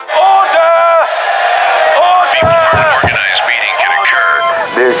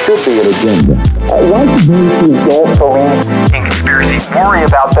there should be an agenda. Why should those who don't believe in conspiracy worry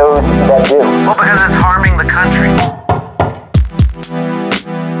about those that do? Well, because it's harming the country.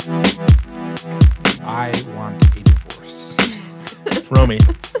 I want a divorce. Romy,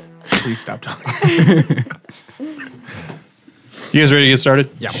 please stop talking. You guys ready to get started?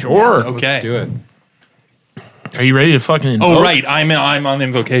 Yeah, Sure. Okay. Let's do it. Are you ready to fucking invoke? Oh, right. I'm on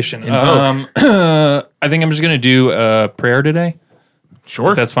invocation. Invoke. I think I'm just going to do a prayer today.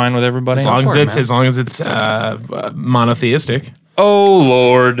 Sure. If that's fine with everybody. As long as it's monotheistic. Oh,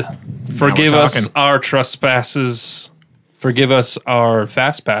 Lord, forgive we're us talking. our trespasses. Forgive us our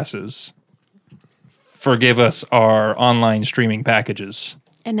fast passes. Forgive us our online streaming packages.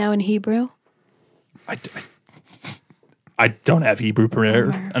 And now in Hebrew? I don't have Hebrew prayer,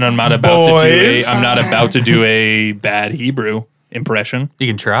 and I'm not about to do a bad Hebrew impression. You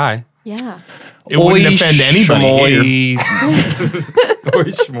can try. Yeah. It wouldn't offend anybody here. Oi,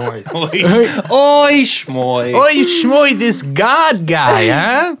 shmoy. Oi, shmoy. Oh, you schmoy this God guy,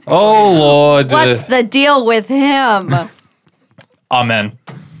 huh? Oh, Lord. What's the deal with him? Amen.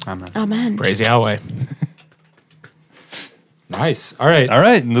 Amen. Praise Yahweh. Nice. All right. All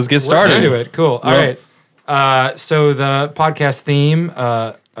right, let's get We're started. into it. Cool. All Yeah. right. So the podcast theme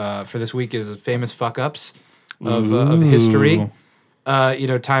for this week is famous fuck-ups of history.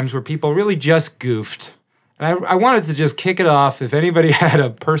 Times where people really just goofed. And I wanted to just kick it off. If anybody had a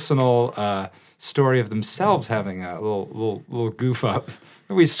personal story of themselves having a little goof up,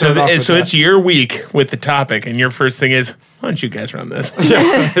 we So, start off with that. it's your week with the topic, and your first thing is, why don't you guys run this?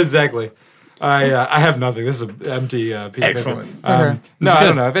 Yeah, exactly. I have nothing. This is an empty piece Excellent. of paper. No, I good.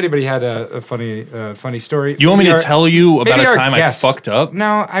 don't know. If anybody had a funny story. You want me maybe to tell you about maybe a our time guest. I fucked up?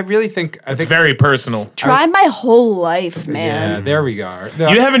 No, I really think... It's very personal. Tried my whole life, Yeah, man. there we go. No,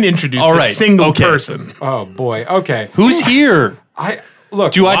 You haven't introduced All a right, single okay. person. oh, boy. Okay. Who's here?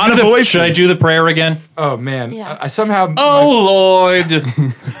 Look. Do lot I do of the? voices. Should I do the prayer again? Oh, man. Yeah. I somehow... Oh, Lord,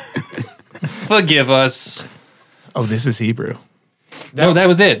 forgive us. Oh, this is Hebrew. No, that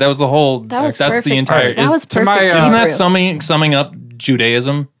was it. That was the whole. That was that's perfect. the entire. That was to perfect. my, Isn't that Hebrew. summing up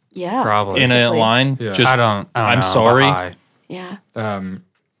Judaism Yeah. Probably. in a Basically. line? Yeah. Just I don't I'm know. sorry. Baha'i. Yeah.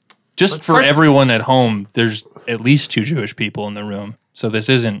 just Let's for start- everyone at home. There's at least 2 Jewish people in the room, so this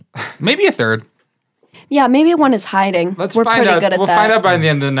isn't. Maybe a third. Yeah, maybe one is hiding. Let's We're find pretty out. good at We'll that. find out by the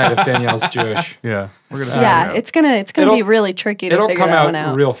end of the night if Danielle's Jewish. Yeah. We're gonna. Yeah, it's gonna It'll- be really tricky to It'll figure come that one out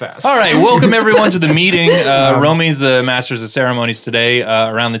out. real fast. All right, welcome everyone to the meeting. Romy's the masters of ceremonies today.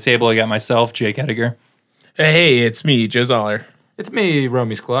 Around the table, I got myself, Jake Ediger. Hey, it's me, Joe Zoller. It's me,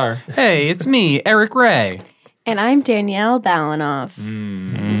 Romy Sklar. Hey, it's me, Eric Ray. And I'm Danielle Balanov,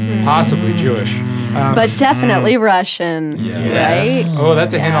 Possibly Jewish. but definitely Russian, Yes. right? Oh,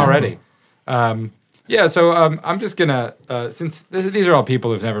 that's a hint already. So I'm just gonna since these are all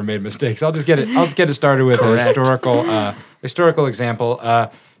people who've never made mistakes. I'll just get it started with a historical example.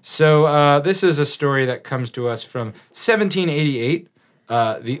 This is a story that comes to us from 1788.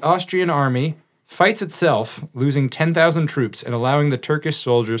 The Austrian army fights itself, losing 10,000 troops and allowing the Turkish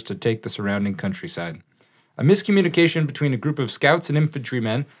soldiers to take the surrounding countryside. A miscommunication between a group of scouts and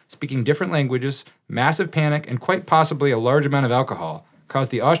infantrymen speaking different languages, massive panic, and quite possibly a large amount of alcohol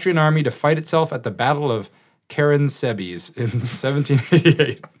caused the Austrian army to fight itself at the Battle of Karansebes in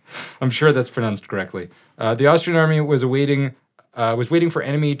 1788. I'm sure that's pronounced correctly. The Austrian army was waiting for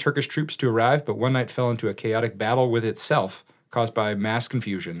enemy Turkish troops to arrive, but one night fell into a chaotic battle with itself caused by mass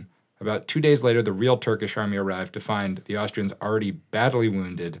confusion. About 2 days later, the real Turkish army arrived to find the Austrians already badly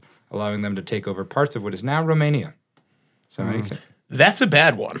wounded, allowing them to take over parts of what is now Romania. So anything. That's a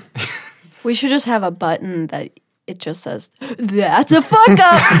bad one. We should just have a button that it just says, "That's a fuck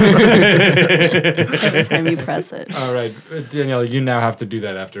up." Every time you press it. All right, Danielle, you now have to do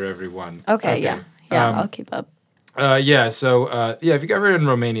that after every one. Okay, yeah. I'll keep up. If you ever in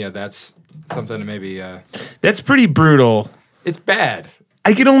Romania, that's something to maybe. That's pretty brutal. It's bad.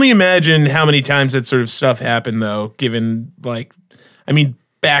 I can only imagine how many times that sort of stuff happened, though, given,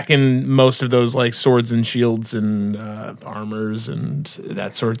 back in most of those, swords and shields and armors and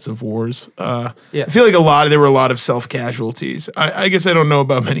that sorts of wars. I feel like there were a lot of self-casualties. I guess I don't know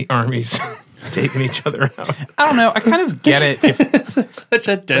about many armies taking each other out. I don't know. I kind of get it. This is such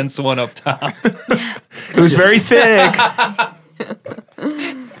a dense one up top. It was very thick.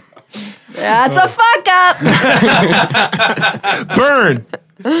 That's a fuck up. Burn.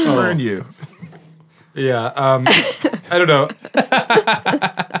 Burn you. Yeah, I don't know.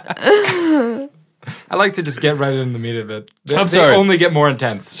 I like to just get right in the meat of it. I'm They sorry. only get more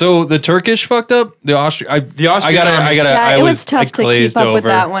intense. So the Turkish fucked up. The Austrian. Yeah, it was tough to keep up with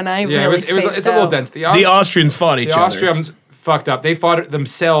that one. I Yeah, really it's a little dense. The Austrians fought each The other. Austrians fucked up. They fought it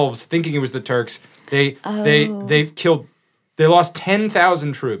themselves, thinking it was the Turks. They lost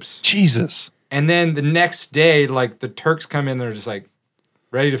 10,000 troops. Jesus. And then the next day, like, the Turks come in, they're just like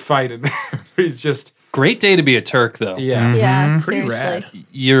ready to fight, and it's just Great day to be a Turk, though. yeah. Yeah, Pretty seriously. rad.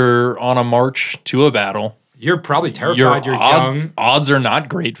 You're on a march to a battle. You're probably terrified. Your You're odds, young. odds are not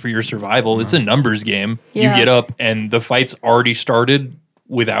great for your survival. It's a numbers game. Yeah. You get up and the fight's already started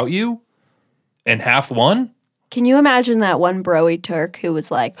without you and half won. Can you imagine that one broy Turk who was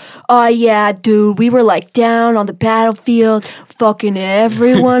like, "Oh yeah, dude, we were like down on the battlefield, fucking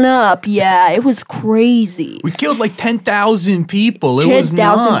everyone up. Yeah, it was crazy. We killed like 10,000 people. It was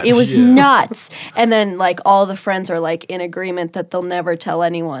 10,000. nuts. It was nuts." And then like all the friends are like in agreement that they'll never tell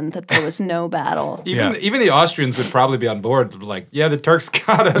anyone that there was no battle. Even the Austrians would probably be on board. Like, yeah, the Turks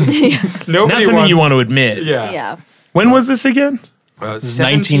got us. Not Nobody something wants. you want to admit. Yeah. Yeah. When was this again? This is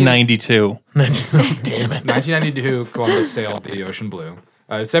 1992. Damn it. 1992, Columbus sailed the ocean blue.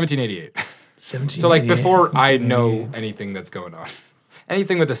 1788. 17. So, like, before I know anything that's going on.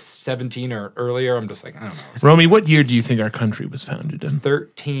 Anything with a 17 or earlier, I'm just like, I don't know. Romy, what year do you think our country was founded in?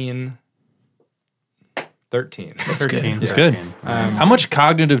 13. That's good. It's good. How much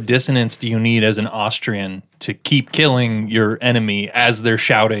cognitive dissonance do you need as an Austrian to keep killing your enemy as they're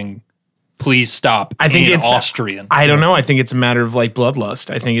shouting, "Please stop"? I think in it's Austrian. I don't know. I think it's a matter of like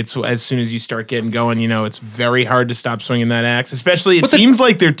bloodlust. I think it's as soon as you start getting going, it's very hard to stop swinging that axe. Especially, it seems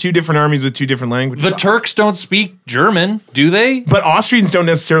like they're two different armies with two different languages. The Turks don't speak German, do they? But Austrians don't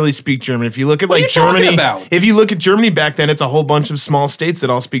necessarily speak German. If you look at What are like you talking Germany, about? if you look at Germany back then, it's a whole bunch of small states that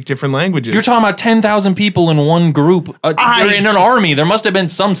all speak different languages. You're talking about 10,000 people in one group. You're in an army. There must have been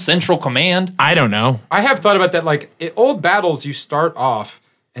some central command. I don't know. I have thought about that. Like, in old battles, you start off,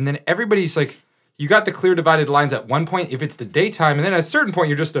 and then everybody's like, you got the clear divided lines at one point if it's the daytime, and then at a certain point,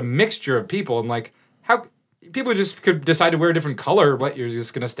 you're just a mixture of people. And, like, how people just could decide to wear a different color, but you're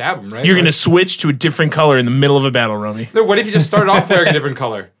just going to stab them, right? You're going to switch to a different color in the middle of a battle, Romy. No, what if you just started off wearing a different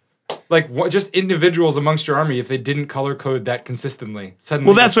color? Like, just individuals amongst your army, if they didn't color code that consistently, suddenly.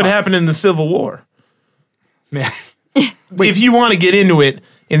 Well, that's what happened in the Civil War. Man. If you want to get into it,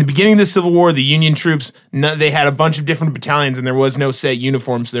 in the beginning of the Civil War, the Union troops, they had a bunch of different battalions and there was no set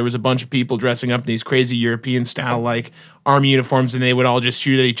uniform. So there was a bunch of people dressing up in these crazy European style like army uniforms, and they would all just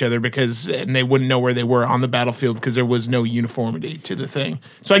shoot at each other and they wouldn't know where they were on the battlefield because there was no uniformity to the thing.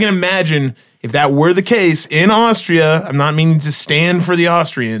 So I can imagine if that were the case in Austria, I'm not meaning to stand for the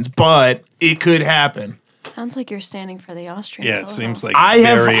Austrians, but it could happen. Sounds like you're standing for the Austrians. Yeah, a it little. seems like I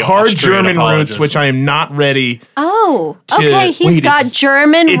have very hard Austrian German apologist. roots, which I am not ready. Oh, to- okay. He's Wait, got it's-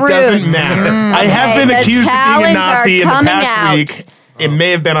 German It roots. doesn't matter. I have been the accused of being a talons Nazi are in the coming past out. week. It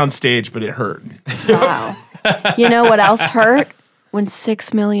may have been on stage, but it hurt. Wow. You know what else hurt? When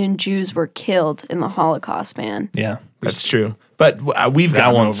 6 million Jews were killed in the Holocaust, man. Yeah, That's true. But we've that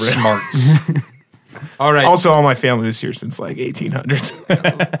gotten over one's it. smart. All right. Also, all my family was here since like 1800s.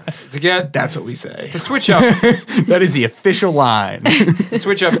 to get That's what we say. to switch up That is the official line. to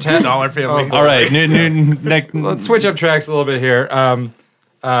switch up It's all our family. All right, Let's switch up tracks a little bit here.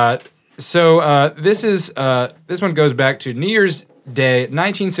 This one goes back to New Year's Day,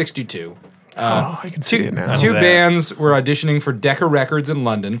 1962. I can see it now. Two that. bands were auditioning for Decca Records in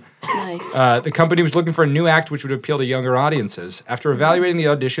London. Nice. The company was looking for a new act which would appeal to younger audiences. After evaluating the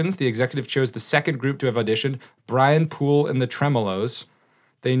auditions, the executive chose the second group to have auditioned, Brian Poole and the Tremolos.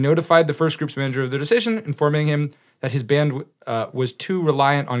 They notified the first group's manager of their decision, informing him that his band was too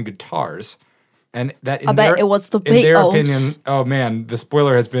reliant on guitars. And that I bet it was the in their Beatles. opinion, oh man, the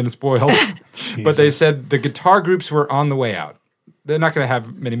spoiler has been spoiled. But they said the guitar groups were on the way out. They're not going to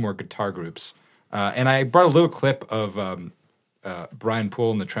have many more guitar groups. And I brought a little clip of Brian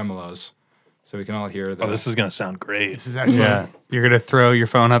Poole and the Tremolos, so we can all hear the. Oh, this is gonna sound great. This is excellent. Yeah. You're going to throw your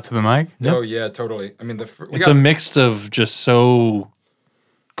phone up to the mic? Oh yeah, totally. I mean, It's a mix of just so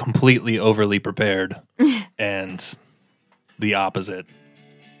completely overly prepared and the opposite.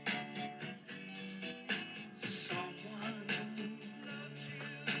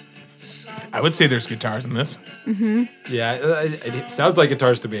 I would say there's guitars in this. yeah. It sounds like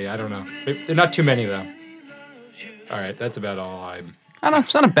guitars to me. I don't know. They're not too many though. All right, that's about all I'm. I don't know.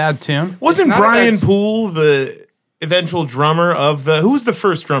 It's not a bad tune. Wasn't not a Brian bad- Poole the eventual drummer of the... Who was the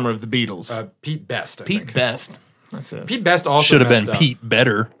first drummer of the Beatles? Pete Best. I Pete think. Best. That's it. Pete Best also Should have been messed up. Pete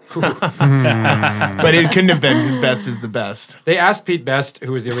better. But it couldn't have been because Best is the best. They asked Pete Best,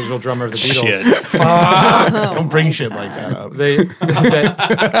 who was the original drummer of the Beatles. Shit. Don't bring shit like that up.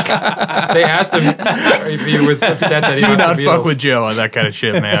 They asked him if he was upset that he Do left not the fuck Beatles. with Joe on that kind of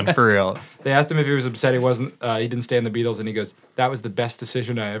shit, man. For real. They asked him if he was upset he didn't stay in the Beatles, and he goes, "That was the best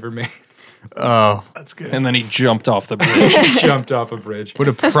decision I ever made." Oh, That's good. And then he jumped off the bridge. Jumped off a bridge. what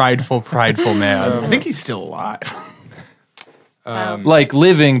a prideful man. I think he's still alive. Like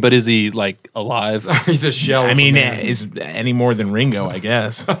living, but is he like alive? He's a shell. I of a mean, man. is any more than Ringo, I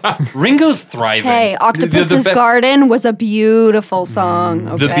guess. Ringo's thriving. Hey, Octopus's Garden was a beautiful song.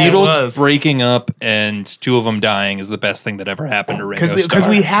 Okay. The It Beatles was. breaking up and two of them dying is the best thing that ever happened to Ringo Because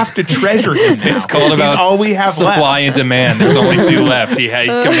we have to treasure him now. It's called about He's all we have supply left. and demand. There's only two left. He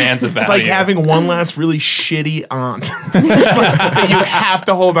commands a value. It's like having one last really shitty aunt that you have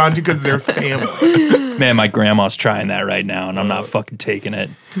to hold on to because they're family. Man, my grandma's trying that right now, and I'm not fucking taking it.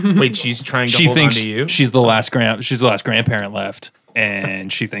 Wait, she's trying to She hold on thinks to you? she's the last grandparent left,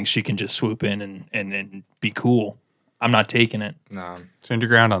 and she thinks she can just swoop in and be cool. I'm not taking it. No. Stand your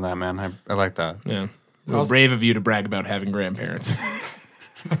ground on that, man. I like that. Yeah. Well, brave of you to brag about having grandparents.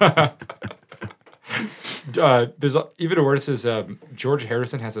 There's even worse is George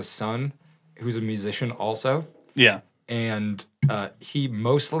Harrison has a son who's a musician also, Yeah. and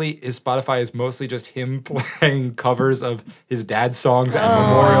his Spotify is mostly just him playing covers of his dad's songs at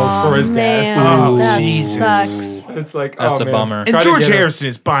memorials for his dad. Man, that Jesus. sucks. It's like That's oh, a man. bummer. And Try to George get him- Harrison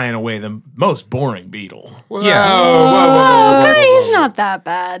is buying away the most boring Beatle. Whoa, Yeah. whoa. Okay, he's not that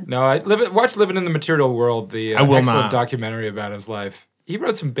bad. No, watch Living in the Material World, the I will excellent not. documentary about his life. He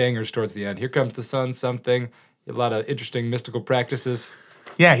wrote some bangers towards the end. Here Comes the Sun, something. A lot of interesting mystical practices.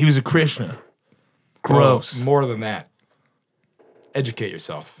 Yeah, he was a Krishna. Gross. Oh, more than that. Educate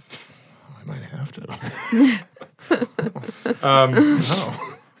yourself. I might have to.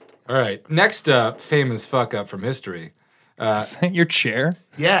 All right. Next famous fuck up from history. Is that your chair?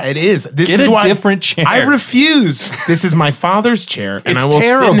 Yeah, it is. This Get is a why different chair. I refuse. This is my father's chair, and It's I will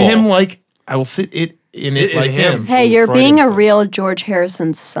terrible. sit in him like I will sit in Sit it in like him. him. Hey, you're being a Freudian real George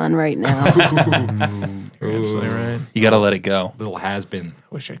Harrison son right now. You're absolutely right. You got to let it go. Little has been.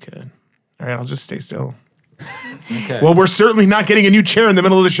 Wish I could. All right, I'll just stay still. Okay. Well, we're certainly not getting a new chair in the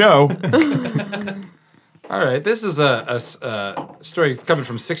middle of the show. All right. This is a story coming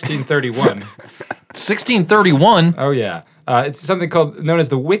from 1631. 1631. Oh, yeah. It's something known as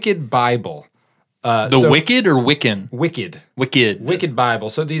the Wicked Bible. The Wicked or Wiccan? Wicked. Wicked. Wicked Bible.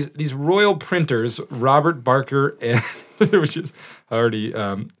 So these royal printers, Robert Barker and which is already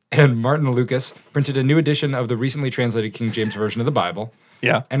and Martin Lucas, printed a new edition of the recently translated King James Version of the Bible.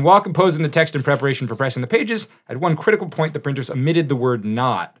 Yeah. And while composing the text in preparation for pressing the pages, at one critical point the printers omitted the word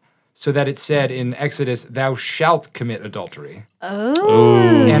 "not," so that it said in Exodus, "Thou shalt commit adultery." Oh,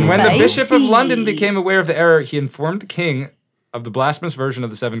 And when the Bishop of London spicy. became aware of the error, he informed the king of the blasphemous version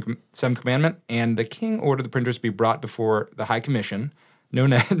of the seventh commandment, and the king ordered the printers to be brought before the High Commission,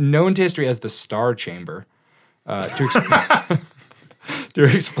 known to history as the Star Chamber, to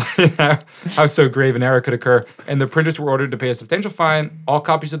explain how so grave an error could occur. And the printers were ordered to pay a substantial fine. All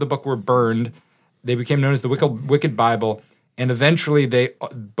copies of the book were burned. They became known as the Wicked Bible, and eventually they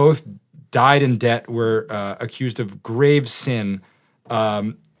both died in debt, were accused of grave sin,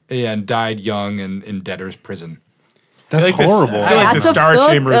 and died young in debtor's prison. That's horrible. I feel like That's the a Star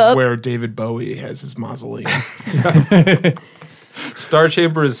fuck Chamber up. is where David Bowie has his mausoleum. Star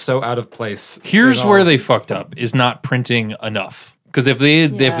Chamber is so out of place. Here's in all- where they fucked up: is not printing enough. Because if they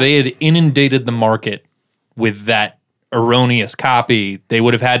had inundated the market with that erroneous copy, they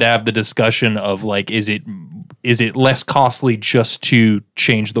would have had to have the discussion of like, is it less costly just to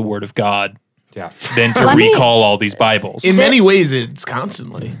change the word of God Yeah. than to Let me- recall all these Bibles? In many ways, it's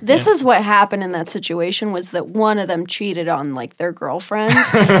constantly. This is what happened in that situation was that one of them cheated on like their girlfriend.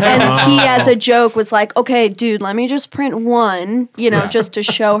 And he as a joke was like, okay, dude, let me just print one, just to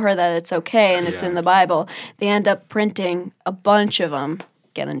show her that it's okay and it's in the Bible. They end up printing a bunch of them,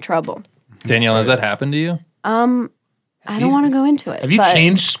 get in trouble. Danielle, has that happened to you? I don't want to go into it. Have you but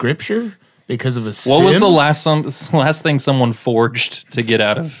changed scripture because of a sin? What was the last thing someone forged to get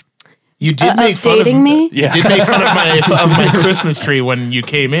out of? You did make of fun dating of me? Yeah. You did make fun of my Christmas tree when you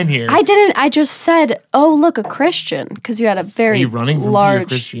came in here. I didn't. I just said, "Oh, look, a Christian," because you had a Are very you running from your large.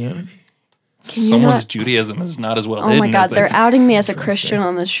 Christianity? Someone's not- Judaism is not as well Oh hidden my as God, they they're outing me as a Christian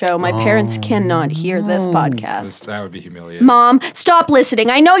on this show. My parents cannot hear this podcast. That would be humiliating. Mom, stop listening.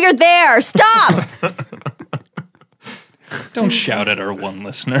 I know you're there. Stop. Don't shout at our one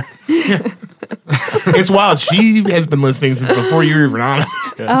listener. It's wild. She has been listening since before you were even on.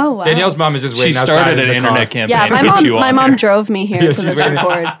 Oh wow. Danielle's mom is just She waiting outside started in an the car. internet campaign Yeah, to get you my on mom here. drove me here Yeah, to she's this waiting,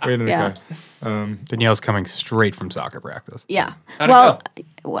 record. waiting in the Yeah. car. Danielle's coming straight from soccer practice. Yeah. How'd it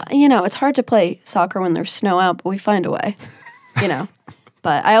Well, it's hard to play soccer when there's snow out, but we find a way.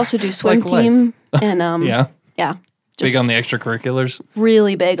 But I also do swim Like life. team and Yeah. yeah, Big on the extracurriculars.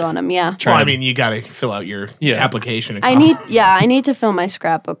 Really big on them, yeah. Well, I mean, you got to fill out your application. I need to fill my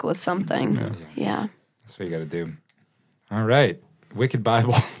scrapbook with something. Yeah. That's what you got to do. All right. Wicked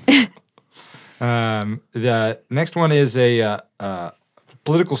Bible. The next one is a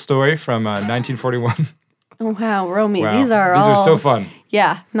political story from 1941. Oh, wow, Romy, Wow. these are so fun.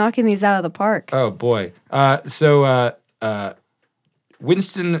 Yeah, knocking these out of the park. Oh, boy.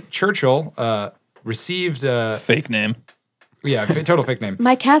 Winston Churchill received... Fake name. Yeah, total fake name.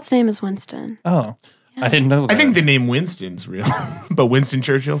 My cat's name is Winston. Oh, I didn't know that. I think the name Winston's real, but Winston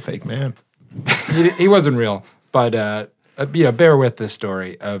Churchill, fake man. He wasn't real, but bear with this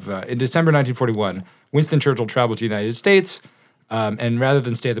story of in December 1941, Winston Churchill traveled to the United States, and rather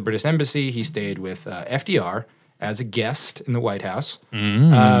than stay at the British Embassy, he stayed with FDR as a guest in the White House.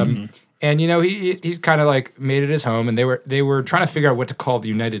 And he's kind of like made it his home, and they were trying to figure out what to call the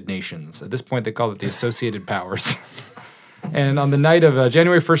United Nations. At this point, they called it the Associated Powers. And on the night of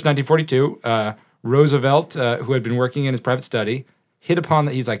January 1st, 1942, Roosevelt, who had been working in his private study, hit upon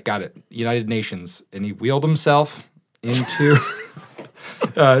that. He's like, got it, United Nations. And he wheeled himself into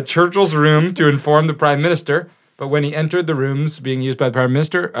Churchill's room to inform the prime minister. But when he entered the rooms being used by the prime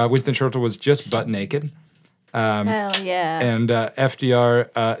minister, Winston Churchill was just butt naked. Hell yeah. And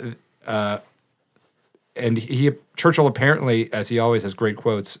FDR, Churchill apparently, as he always has great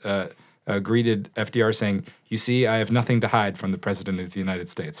quotes, greeted FDR saying, "You see, I have nothing to hide from the President of the United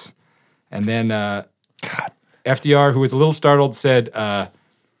States." And then FDR, who was a little startled, said, "So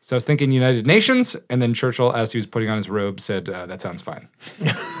I was thinking United Nations." And then Churchill, as he was putting on his robe, said, "That sounds fine."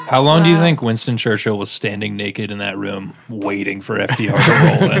 How long do you think Winston Churchill was standing naked in that room waiting for FDR to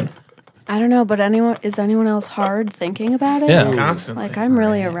roll in? I don't know, but is anyone else hard thinking about it? Yeah. Constantly. Like, I'm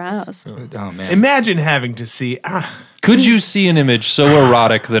really aroused. Oh, man. Imagine having to see. Could you see an image so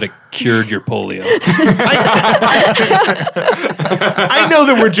erotic that it cured your polio? I know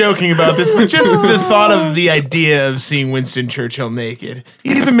that we're joking about this, but just the thought of the idea of seeing Winston Churchill naked.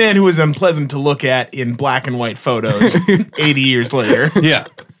 He's a man who is unpleasant to look at in black and white photos 80 years later. Yeah.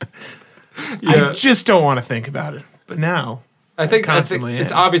 I just don't want to think about it. But now, I think constantly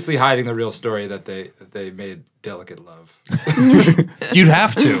it's obviously hiding the real story that they made delicate love. You'd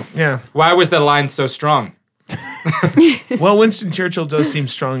have to. yeah. Why was that line so strong? Well, Winston Churchill does seem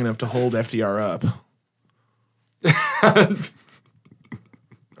strong enough to hold FDR up.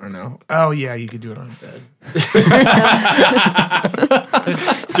 Or no? Oh, yeah, you could do it on bed.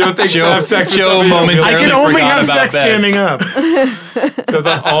 Joe thinks Joe- to have sex with Joe somebody you don't momentarily- I really- can only forgot have about sex beds. standing up. So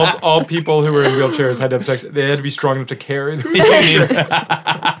that all people who were in wheelchairs had to have sex. They had to be strong enough to carry the wheelchair.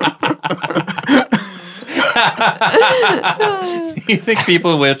 You think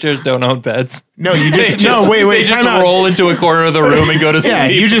people in wheelchairs don't own beds? No, you They just, no, wait, They just time out. roll into a corner of the room and go to Yeah,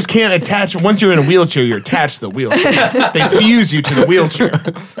 sleep. you just can't attach. Once you're in a wheelchair, you're attached to the wheelchair. They fuse you to the wheelchair.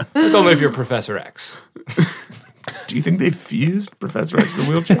 It's only if you're Professor X. Do you think they fused Professor X to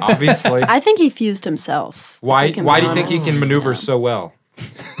the wheelchair? Obviously. I think he fused himself. Why if I can do be you think he honest. can maneuver so well?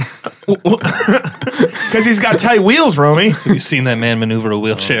 Because he's got tight wheels, Romy. You've seen that man maneuver a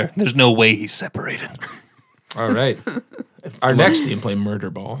wheelchair. There's no way he's separated. All right. Our Love next to see him play murder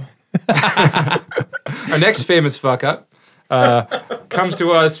ball. Our next famous fuck up comes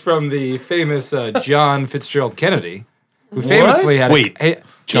to us from the famous John Fitzgerald Kennedy, who famously had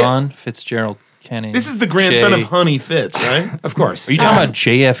John Fitzgerald Kennedy. This is the grandson J- of Honey Fitz, right? of course. Are you talking about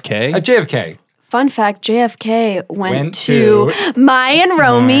JFK? JFK? Fun fact, JFK went Went to to my and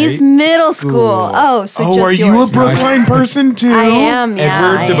Romy's my middle school. school. Oh, so Oh, just are you yours. a Brookline person too? I am, yeah.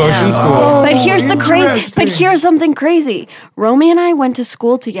 Edward I Devotion am. School. But here's the crazy. Interesting. But here's something crazy. Romy and I went to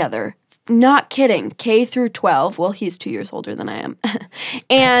school together. Not kidding. K through 12. Well, he's 2 years older than I am,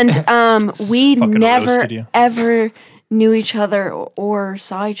 and we Fucking never roasted you. ever knew each other or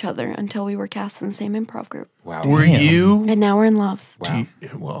saw each other until we were cast in the same improv group, Wow. Were you? and now we're in love. Wow.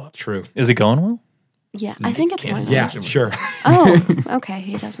 Well, True. Is it going well? Yeah, I think it's going. Yeah, on. sure. Oh, okay.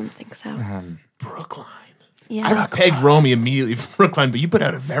 He doesn't think so. Brookline. Yeah. I pegged Romy immediately from Brookline, but you put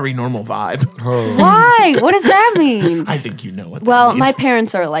out a very normal vibe. Why? What does that mean? I think you know what Well, that my means.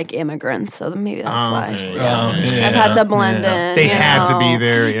 parents are like immigrants, so maybe that's why. Okay, I've had to blend in. They you had to know. be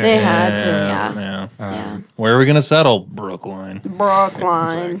there. Yeah. They had to, yeah. Yeah. Yeah. Where are we gonna settle? Brookline.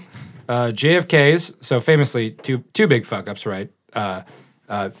 Brookline. JFK's, so famously, two big fuck ups, right?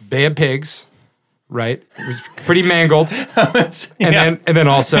 Bay of Pigs, right? It was pretty mangled. And then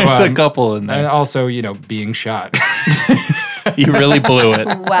also There's a couple in and there. also, being shot. You really blew it.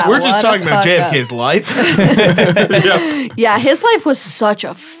 Wow. We're just what a talking about fuck up. JFK's life. Yeah, his life was such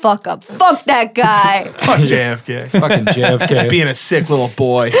a fuck up. Fuck that guy. Fuck JFK. Fucking JFK. Being a sick little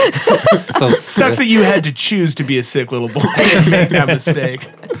boy. So Sucks that you had to choose to be a sick little boy and make that mistake.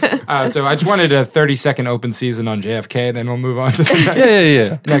 So I just wanted a 30-second open season on JFK, then we'll move on to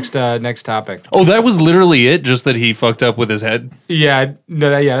the next topic. Oh, that was literally it. Just that he fucked up with his head. Yeah,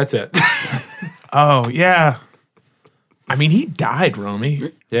 no, yeah, that's it. Oh, yeah. I mean, he died,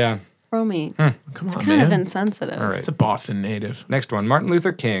 Romy. Yeah. Romy, Come it's on, kind of man. insensitive. All right. It's a Boston native. Next one. Martin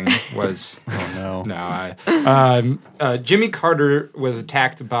Luther King was. Oh no. Jimmy Carter was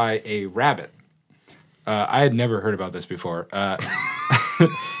attacked by a rabbit. I had never heard about this before.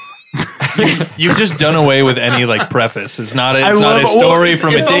 You've just done away with any like preface. It's not a, I it's not love- a story well,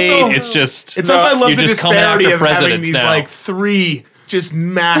 from a it's date. also- It's just It's also, I love you're the just coming disparity after of having presidents these now. like three just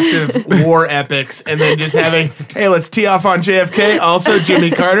massive war epics and then just having, hey, let's tee off on JFK. Also,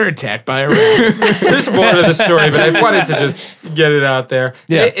 Jimmy Carter attacked by a rabbit. There's more to the story, but I wanted to just get it out there.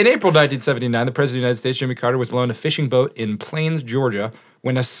 Yeah. In April 1979, the President of the United States, Jimmy Carter, was loaned a fishing boat in Plains, Georgia,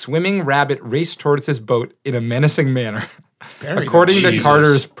 when a swimming rabbit raced towards his boat in a menacing manner. According to Jesus.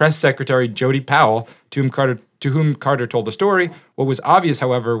 Carter's press secretary, Jody Powell, to whom Carter told the story, what was obvious,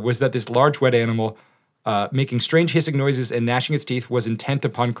 however, was that this large wet animal, making strange hissing noises and gnashing its teeth, was intent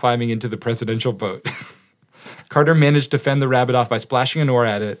upon climbing into the presidential boat. Carter managed to fend the rabbit off by splashing an oar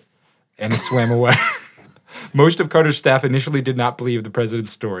at it, and it swam away. Most of Carter's staff initially did not believe the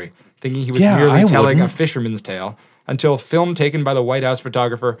president's story, thinking he was Yeah, merely I telling wouldn't. a fisherman's tale, until film taken by the White House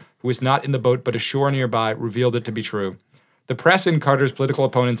photographer, who was not in the boat but ashore nearby, revealed it to be true. The press and Carter's political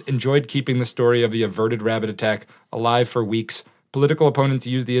opponents enjoyed keeping the story of the averted rabbit attack alive for weeks. Political opponents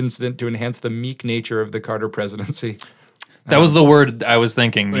used the incident to enhance the meek nature of the Carter presidency. That was the word I was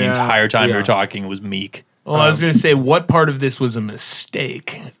thinking the Yeah. entire time you Yeah. were talking. Was meek. Well, I was going to say, what part of this was a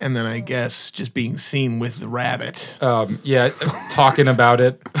mistake? And then I guess just being seen with the rabbit. Talking about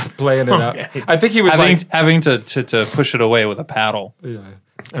it, playing it up. I think he was Having to push it away with a paddle.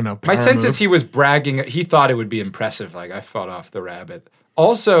 I don't know. my power sense move. is he was bragging. He thought it would be impressive. Like, I fought off the rabbit.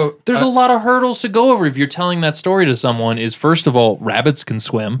 Also, There's a lot of hurdles to go over if you're telling that story to someone. Is first of all, rabbits can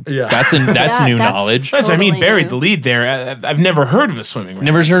swim. Yeah. That's Yeah, new that's- knowledge. That's what I mean, Totally buried new. the lead there. I've never heard of a swimming rabbit.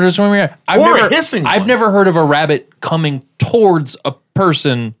 Never heard of a swimming rabbit. Or a hissing I've one. never heard of a rabbit coming towards a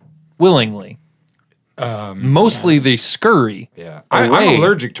person willingly. Mostly they scurry. yeah, away. I'm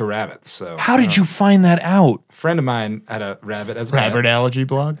allergic to rabbits. So, How did you find that out? a friend of mine had a rabbit as a Rabbit pet. allergy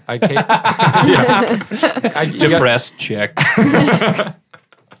blog? I came, yeah. Depressed check.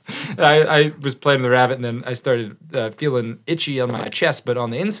 I was playing with the rabbit, and then I started feeling itchy on my chest, but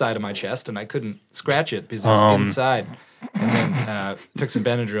on the inside of my chest, and I couldn't scratch it because it was inside. And then took some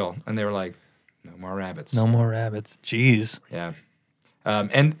Benadryl, and they were like, "No more rabbits." No more rabbits. Jeez. Yeah.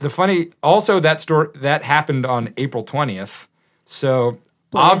 And the funny, also that happened on April 20th. So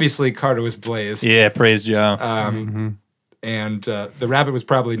obviously Carter was blazed. Yeah, praise Joe. And the rabbit was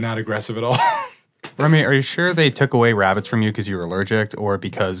probably not aggressive at all. Remy, are you sure they took away rabbits from you because you were allergic, or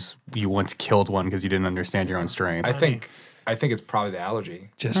because you once killed one because you didn't understand your own strength? I think it's probably the allergy.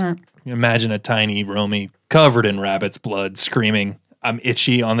 Just imagine a tiny Romy covered in rabbit's blood screaming, I'm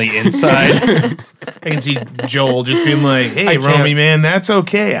itchy on the inside. I can see Joel just being like, hey, I can't- Romy, man, that's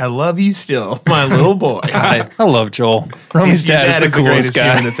okay. I love you still, my little boy. I love Joel. Romy's Your dad is the greatest coolest guy.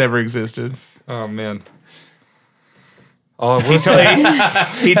 human that's ever existed. Oh man. Oh,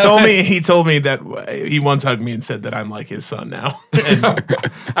 He told me that he once hugged me and said that I'm like his son now. And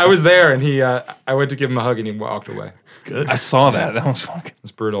I was there, and I went to give him a hug, and he walked away. I saw that. That was fucking.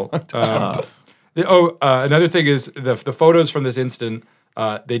 It's brutal. tough. Another thing is the photos from this incident.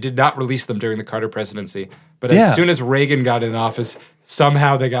 They did not release them during the Carter presidency, but Yeah. as soon as Reagan got in office,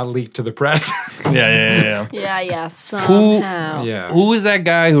 somehow they got leaked to the press. Yeah. Yeah, somehow. Yeah. Who was that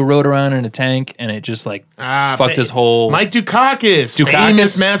guy who rode around in a tank and it just like fucked his whole. Mike Dukakis, Dukakis?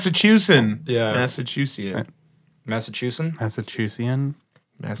 famous Massachusetts. Yeah. Massachusetts. Massachusetts? Massachusettsian.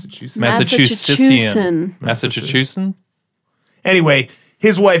 Massachusetts. Massachusetts? Anyway,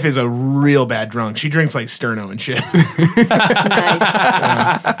 his wife is a real bad drunk. She drinks like Sterno and shit. Nice.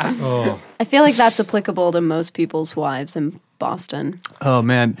 Oh. I feel like that's applicable to most people's wives in Boston. Oh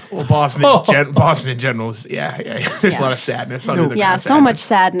man, Well, Boston in general is, yeah. There's a lot of sadness under the Yeah, ground so much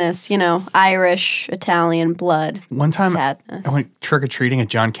sadness. sadness, Irish, Italian blood. one time Sadness. I went trick or treating at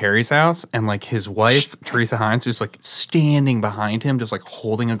John Kerry's house, and like his wife Teresa Hines was like standing behind him, just like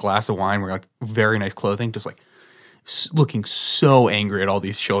holding a glass of wine, wearing like very nice clothing, just like looking so angry at all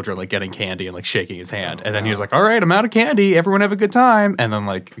these children, like getting candy and like shaking his hand. And then he was like, all right, I'm out of candy. Everyone have a good time. And then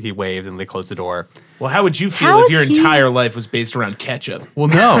like he waved and they closed the door. Well, how would you feel How if is your he- entire life was based around ketchup? Well,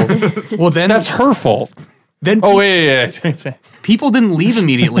 no. Well, then That's her fault. then Oh, yeah. people didn't leave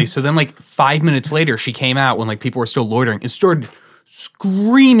immediately. So then like 5 minutes later, she came out when like people were still loitering and started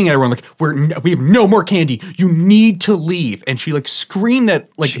screaming at everyone like, we have no more candy. You need to leave. And she like screamed at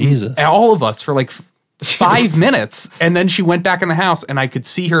like Jesus. at all of us for like 5 minutes. And then she went back in the house and I could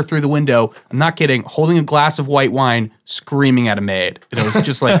see her through the window. I'm not kidding, holding a glass of white wine, screaming at a maid. And it was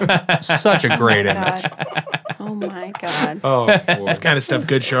just like such a great image. God. Oh my God. Oh, boy. This kind of stuff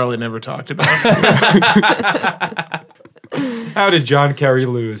good Charlotte never talked about. How did John Kerry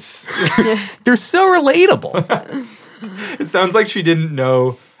lose? They're so relatable. It sounds like she didn't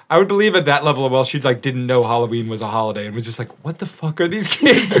know. I would believe at that level, well, she like didn't know Halloween was a holiday and was just like, what the fuck are these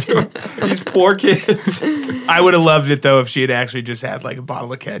kids doing? These poor kids. I would have loved it though if she had actually just had like a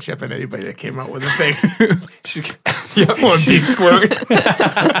bottle of ketchup and anybody that came out with a thing. She's one big squirt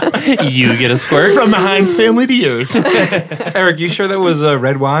You get a squirt. from the Heinz family to yours. Eric, you sure that was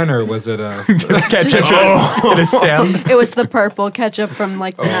red wine or was it Ketchup in a stem. It was the purple ketchup from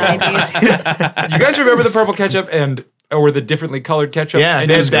like the 90s. You guys remember the purple ketchup or the differently colored ketchup? Yeah, And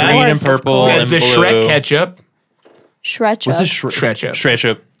there's just that. Green and course, of purple course. and The blue. Shrek ketchup. Shretchup. What's a Shretchup.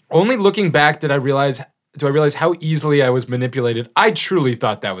 Shretchup. Only looking back do I realize how easily I was manipulated. I truly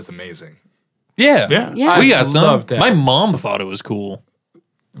thought that was amazing. Yeah. Yeah. Yeah. We I got some. loved that. My mom thought it was cool.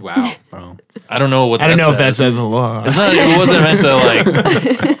 Wow. I don't know what I don't know if that says a lot. It's not, it wasn't meant to like.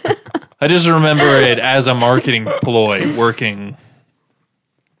 I just remember it as a marketing ploy working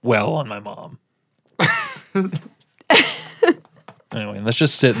well on my mom. Anyway, let's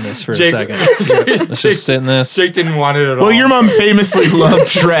just sit in this for a Jake- second. Let's just sit in this. Jake didn't want it at all. Well, your mom famously loved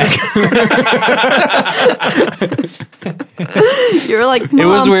Shrek. You were like, was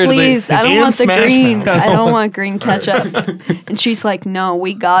Mom, weird, please, I don't and want the Smash green. Mouth. I don't want green ketchup. And she's like, no,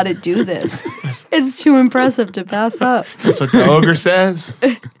 we gotta do this. It's too impressive to pass up. That's what the ogre says.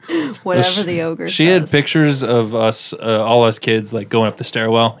 Whatever the ogre She says. had pictures of us, all us kids, like going up the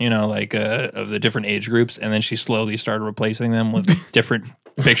stairwell, like of the different age groups, and then she slowly started replacing them with different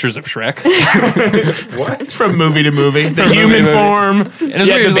pictures of Shrek. From movie to movie. The human movie. form. And it's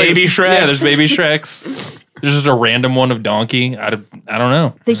Yeah, weird, the like- baby Shreks. Yeah, there's baby Shreks. There's just a random one of Donkey. I don't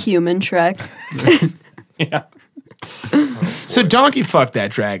know. The human Shrek. Yeah. So Donkey fucked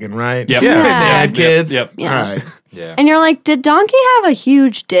that dragon, right? Yep. Yeah. Yeah. They had kids. Yep. Yeah. All right. Yeah. And you're like, did Donkey have a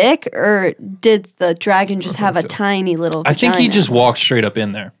huge dick or did the dragon just have a tiny little I think he vagina? just walked straight up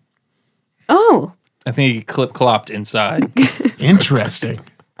in there. Oh. I think he clip-clopped inside. Interesting.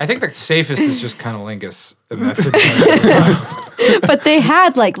 I think the safest is just cunnilingus in that situation. But they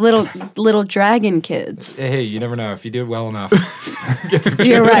had like little dragon kids. Hey, you never know. If you do it well enough.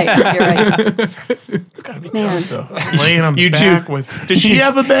 You're right. You're right. It's gotta be Man. tough, though. Laying on the You back two- with. Did she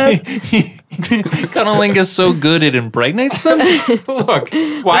have a bed? Cunnilingus so good it impregnates them? Look,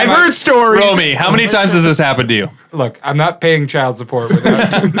 I've heard stories. Romy, how many times has this happened to you? Look, I'm not paying child support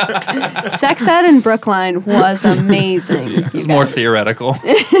without. Sex ed in Brookline was amazing. It's more theoretical.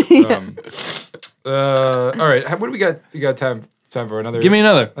 All right, what do we got? You got time for another? Give me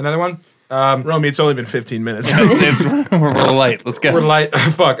another. one. Romy, it's only been 15 minutes. We're light. Let's go. We're light.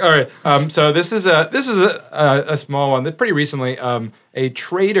 Fuck. All right. So this is a small one that pretty recently a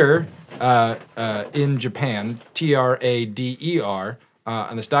trader in Japan, TRADER,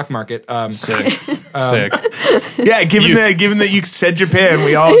 on the stock market. Sick. Sick. Yeah, given that you said Japan,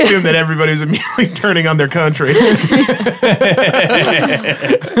 we all assumed that everybody was immediately turning on their country.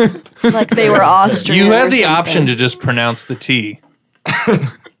 Like they were Austrian. You or had the something. option to just pronounce the T.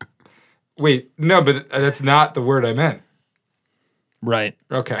 Wait, no, but that's not the word I meant. Right.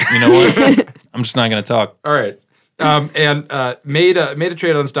 Okay. You know what? I'm just not going to talk. All right. And made a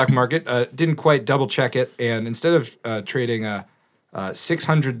trade on the stock market. Didn't quite double check it, and instead of trading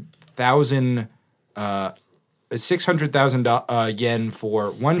 600,000 yen for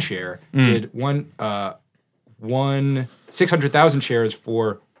one share, did 600,000 shares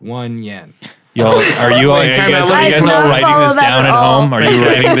for 1 yen. Y'all, are you Wait, time out. are you guys I all did not writing follow this that down at at all. home? Are you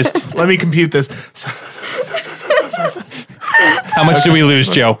writing this? Let me compute this. How much do we lose,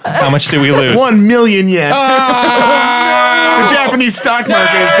 Joe? How much do we lose? 1 million yen. The Japanese stock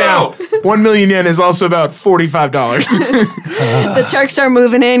market is down. 1 million yen is also about $45. The Turks are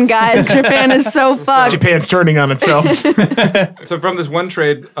moving in, guys. Japan is so fucked. Japan's turning on itself. So from this one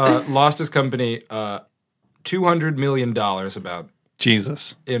trade, lost his company $200 million about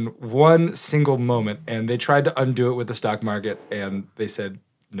Jesus. in one single moment, and they tried to undo it with the stock market, and they said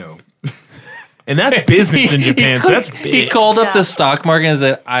no. And that's business in Japan, so that's big. He called up the stock market and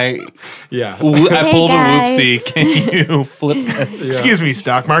said, I pulled guys. a whoopsie. Can you flip this? Excuse me,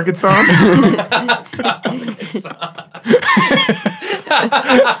 stock market song?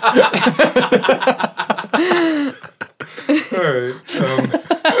 All right.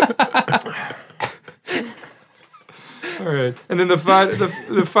 All right. And then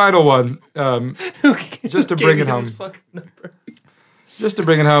the final one, just to bring it home. Just to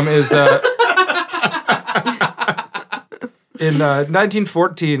bring it home is in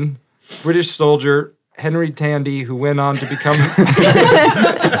 1914, British soldier Henry Tandy, who went on to become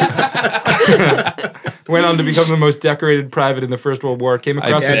the most decorated private in the First World War, came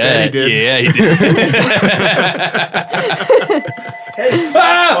across bet he did. Yeah, he did.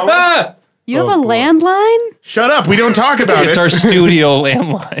 You have a landline? Shut up, we don't talk about It's it. our studio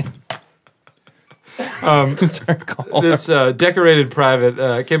landline. It's our call. This decorated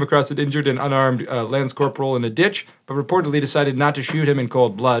private came across an injured and unarmed Lance Corporal in a ditch, but reportedly decided not to shoot him in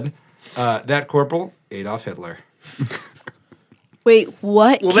cold blood. That corporal, Adolf Hitler. Wait,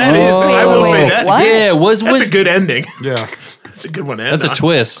 what? Well, that is, I will say that. What? Yeah, That's a good ending. Yeah. That's a good one to end That's a on.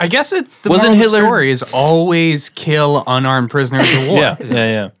 twist. I guess the Wasn't moral of the Hitler- story is always kill unarmed prisoners of war.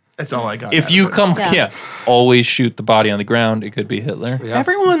 Yeah. That's all I got. If out you of it. come, Yeah. always shoot the body on the ground. It could be Hitler. Yeah.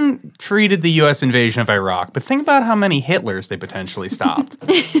 Everyone treated the U.S. invasion of Iraq, but think about how many Hitlers they potentially stopped.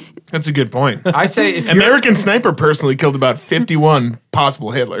 That's a good point. I say if you're, American Sniper personally killed about 51 possible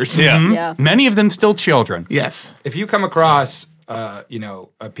Hitlers. Yeah. Many of them still children. Yes. if you come across a POW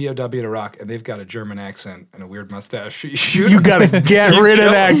in Iraq and they've got a German accent and a weird mustache, you shoot You them. gotta get rid of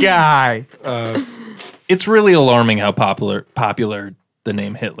kill that him. guy. It's really alarming how popular the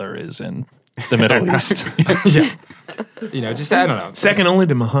name Hitler is in the Middle East. Just I don't know. Second only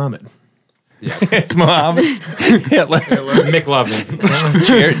to Muhammad. It's Muhammad Hitler.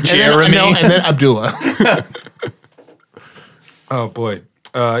 McLovin. Jeremy. And then Abdullah. Oh boy.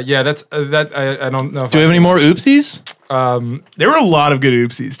 That's that. I don't know. If Do we have any more oopsies? There were a lot of good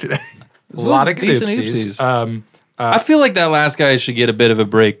oopsies today. A lot of Decent oopsies. I feel like that last guy should get a bit of a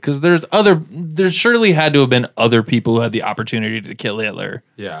break because there surely had to have been other people who had the opportunity to kill Hitler.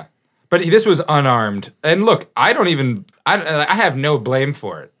 Yeah, but this was unarmed, and look, I have no blame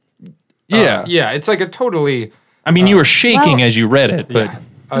for it. Yeah. It's like a totally. I mean, you were shaking well, as you read it, but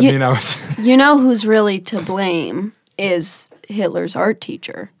I You- mean, I was. You know who's really to blame is Hitler's art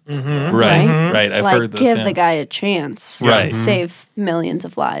teacher. right. I've Like, heard this. give yeah. the guy a chance. Right. to Save millions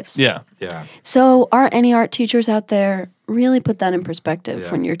of lives. Yeah. Yeah. So, are any art teachers out there? Really put that in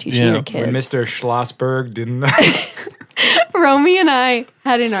perspective when you're teaching Yeah. your kids. When Mr. Schlossberg didn't. Romy and I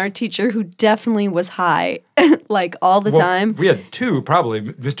had an art teacher who definitely was high, like all the time. We had two, probably.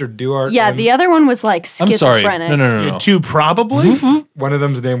 Mr. Duart. Yeah, and the other one was like I'm sorry. schizophrenic. No. Two probably? one of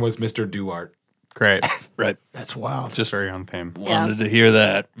them's name was Mr. Duart. Great. Right. That's wild. Just Very on theme. wanted to hear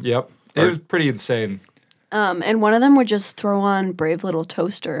that. Yep. It was pretty insane. And one of them would just throw on Brave Little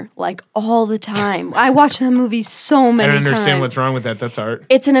Toaster like all the time. I watched that movie so I many don't times. understand what's wrong with that. That's art.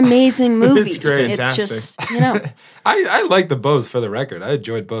 It's an amazing movie. It's great. It's Fantastic. just, I like the both for the record. I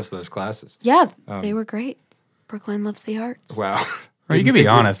enjoyed both of those classes. yeah, they were great. Brookline loves the arts. Wow. Well, you can be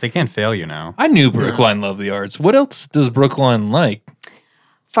honest. They can't fail you now. I knew Brookline loved the arts. What else does Brookline like?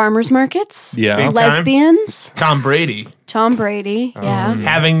 Farmers markets. Yeah. Big time. Lesbians. Tom Brady Tom Brady. Yeah.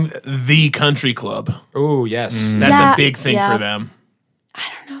 having the country club. Oh, yes. That's Yeah, a big thing yeah. for them. I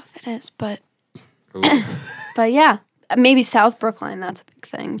don't know if it is, but Ooh. but yeah. Maybe South Brookline, that's a big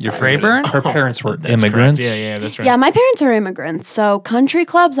thing. Your but- Freyburn? Her parents were That's immigrants. correct. Yeah, that's right. Yeah, my parents are immigrants, so country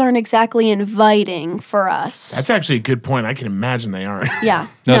clubs aren't exactly inviting for us. That's actually a good point. I can imagine they aren't. yeah.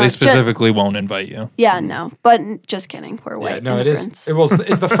 No, they ju- specifically won't invite you. yeah, no. But just kidding. We're Yeah, white no, it immigrants. is.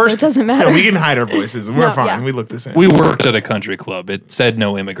 It's the So first. it doesn't matter. No, we can hide our voices. We're No, fine. yeah. We look the same. We worked at a country club. It said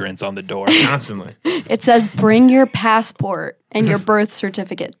no immigrants on the door. Constantly. It says bring your passport and your birth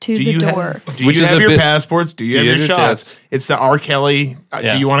certificate to the door. Do Which you is have a your bit- passports? Do you have you your have your shots? shots? It's the R. Kelly.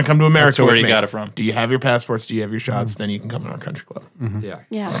 Yeah. Do you want to come to America That's where with you me? got it from. Do you have your passports? Do you have your shots? Then you can come to our country club. Yeah.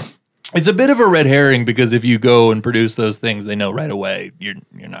 Yeah. It's a bit of a red herring because if you go and produce those things, they know right away you're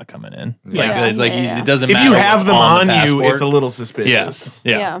not coming in. Yeah, it's like yeah. it doesn't If matter. you have what's them on the you, passport. it's a little yeah. suspicious.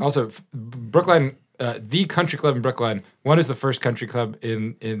 Yeah. Also, Brookline, the country club in Brookline, one is the first country club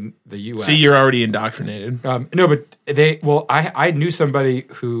in the U.S. See, you're already indoctrinated. No, but I knew somebody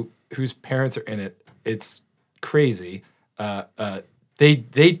whose parents are in it. It's crazy.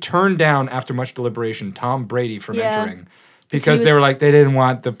 They turned down after much deliberation Tom Brady from Yeah. entering because he they was- were like they didn't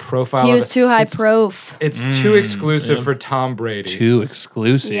want the profile. He of was it. too high prof. It's too exclusive for Tom Brady. Too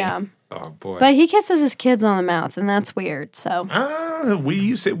exclusive. Yeah. Oh boy. But he kisses his kids on the mouth, and that's weird. So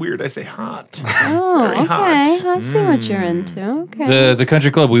You say weird, I say hot. Oh, Very okay. hot. I see what you're into. Okay. The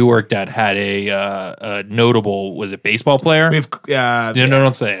country club we worked at had a notable, was it baseball player? We have,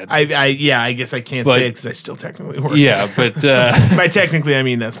 don't say it. I guess I can't But- say it because I still technically work. Yeah, but By technically, I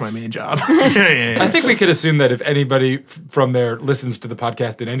mean that's my main job. I think we could assume that if anybody from there listens to the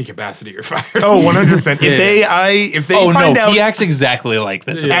podcast in any capacity, you're fired. Oh, 100%. If they find out, he acts exactly like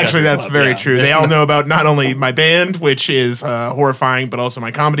this. actually, that's very true. They all know about not only my band, which is horrifying, but also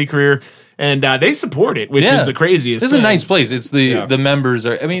my comedy career, and they support it, which is the craziest. This is a thing. nice place. It's the members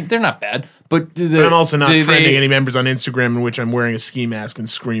are. I mean, they're not bad, but But I'm also not friending any members on Instagram in which I'm wearing a ski mask and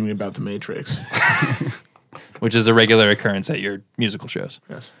screaming about the Matrix. which is a regular occurrence at your musical shows.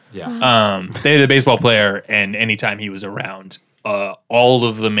 Yes. Yeah. They had a baseball player, and anytime he was around, all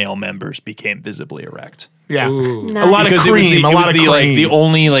of the male members became visibly erect. Yeah. Ooh. A lot of Because cream. A lot of cream. Like the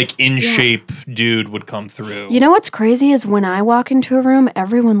only like in shape dude would come through. You know what's crazy is when I walk into a room,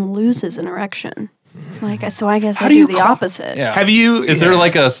 everyone loses an erection. Like, so I guess I do the opposite. Yeah. Have you? Is there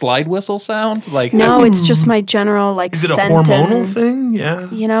like a slide whistle sound? Like No, it's just my general like. Is it a scent hormonal and- thing? Yeah.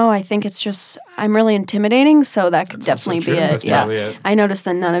 You know, I think it's just I'm really intimidating, so that could definitely be true. it. That's Yeah, probably it. I noticed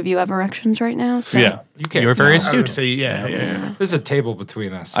that none of you have erections right now. So. yeah. You can't. You're very I would astute. say yeah. There's a table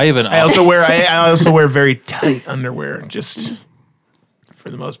between us. I have an. I also wear very tight underwear, just for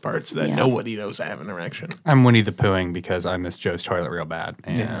the most part, so that Yeah. nobody knows I have an erection. I'm Winnie the Poohing because I miss Joe's toilet real bad,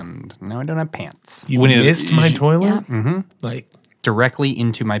 and now I don't have pants. You When it- missed my toilet? Yeah. Mm-hmm. Like, Directly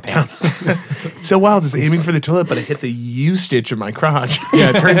into my pants. so wild, just aiming for the toilet, but I hit the U stitch of my crotch. Yeah,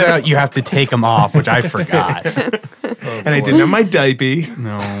 it turns out you have to take them off, which I forgot. And I didn't have my diaper.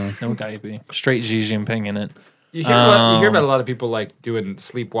 No diaper. Straight Xi Jinping in it. You hear about a lot of people like doing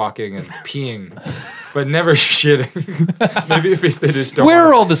sleepwalking and peeing, but never shitting. Maybe if they just don't. Where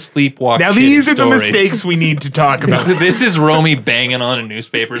are all the sleepwalk? Now, shitting these are the stories? mistakes we need to talk about. This is Romy banging on a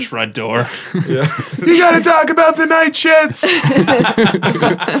newspaper's front door. You gotta talk about the night shits.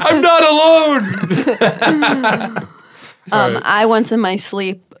 I'm not alone. I once in my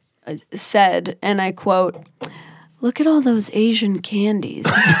sleep said, and I quote, "Look at all those Asian candies."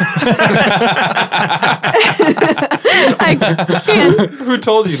 I can't. Who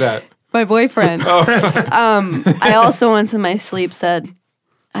told you that? My boyfriend. I also once in my sleep said,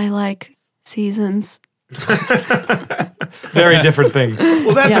 "I like seasons." Very different things.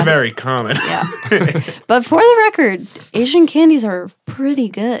 Well, that's Yeah. a very common. Yeah. But for the record, Asian candies are pretty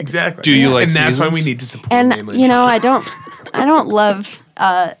good. Exactly. Do you like And that's why seasons? we need to support And mainland you know, China. I don't love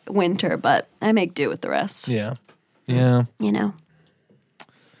winter, but I make do with the rest. Yeah. Yeah. You know.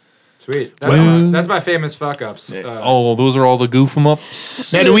 Sweet. Well- That's my famous fuck ups. Oh, those are all the goof 'em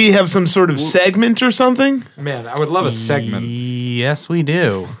ups. Now, do we have some sort of segment or something? Man, I would love a segment. Yes, we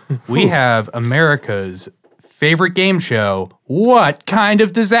do. We have America's favorite game show, What Kind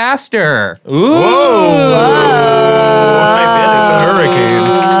of Disaster? It's a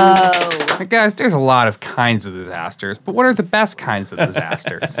hurricane. Guys, there's a lot of kinds of disasters, but what are the best kinds of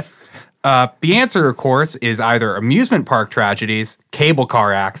disasters? The answer, of course, is either amusement park tragedies, cable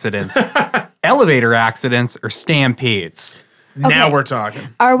car accidents, elevator accidents, or stampedes. Now Okay. we're talking.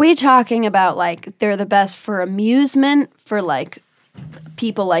 Are we talking about like they're the best for amusement for like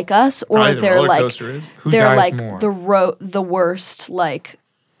people like us, or Probably the they're roller like coaster is. Who they're dies like more? the worst, like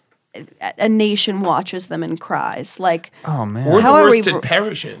a nation watches them and cries. Like, Oh, man. Or How the are worst we- to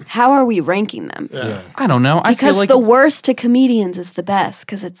perish in. how are we ranking them? Yeah. I don't know. I Because feel like the it's- worst to comedians is the best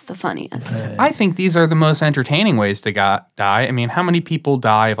because it's the funniest. I think these are the most entertaining ways to die. I mean, how many people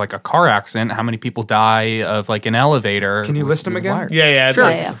die of like a car accident? How many people die of like an elevator? Can you list them with again? wire? Yeah. Sure.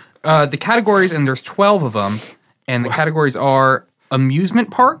 Yeah, yeah. The categories, and there's 12 of them, and the categories are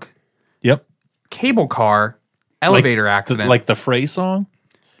amusement park, Yep. cable car, elevator accident. Like the Frey song?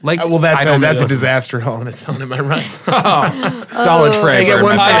 like Well, that's I don't a know. disaster all on its own. Am I right? solid Oh. phrase. I get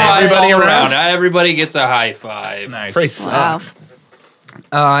one Everybody. thing. Everybody all around. Everybody gets a high five. Nice. Phrase sucks.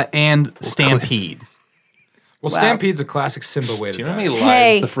 And stampedes. Well, Wow. Stampede's a classic Simba way to Do you know how die. many lives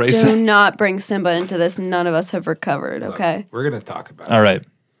Hey, the Frey do song? not bring Simba into this. None of us have recovered. Okay. We're gonna talk about it. All right.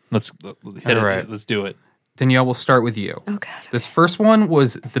 Let's hit All it. right. Let's do it. Danielle, we'll start with you. Oh God. This first one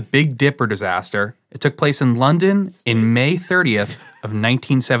was the Big Dipper disaster. It took place in London in May 30th of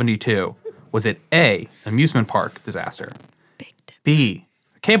 1972. Was it A, amusement park disaster? Big dip. B,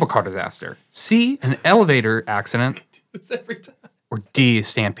 a cable car disaster? C, an elevator accident? It's every time. Or D,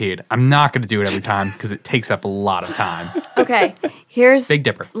 stampede? I'm not going to do it every time because it takes up a lot of time. Okay. Here's Big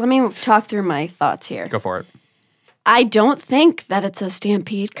Dipper. Let me talk through my thoughts here. Go for it. I don't think that it's a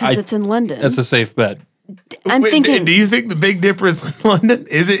stampede because it's in London. That's a safe bet. I'm thinking Do you think the Big Dipper is in London?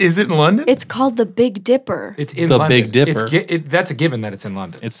 Is it in London? it's called the Big Dipper. It's in The London. Big Dipper. That's a given that it's in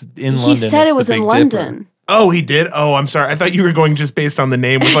London. It's in London. He said It's it was the in Big London. Dipper. Oh, he did? Oh, I'm sorry. I thought you were going just based on the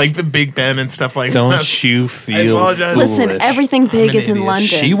name with like the Big Ben and stuff like that. Don't you feel apologize. Listen, foolish. everything big an is in idiot. London.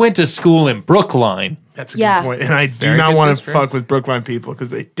 She went to school in Brookline. That's a Yeah. good point. And I do Very not good want to district. fuck with Brookline people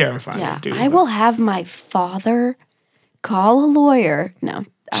because they terrify yeah, me. Too, I will have my father call a lawyer. No,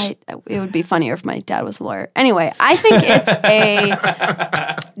 it would be funnier if my dad was a lawyer. Anyway, I think it's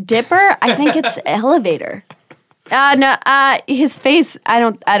a dipper. I think it's elevator. No, his face. I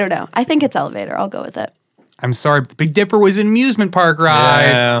don't know. I think it's elevator. I'll go with it. I'm sorry, Big Dipper was an amusement park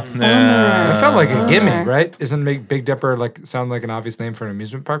ride. It felt like a gimme, right? Isn't Big Dipper sound like an obvious name for an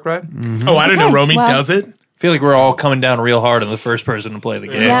amusement park ride? Oh, I don't know. Okay, Romy well- does it. I feel like we're all coming down real hard on the first person to play the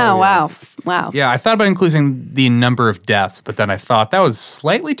game. Yeah. Wow. Yeah, I thought about including the number of deaths, but then I thought that was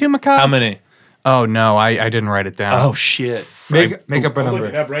slightly too macabre. How many? Oh no, I didn't write it down. Oh shit! Make up a I'll look it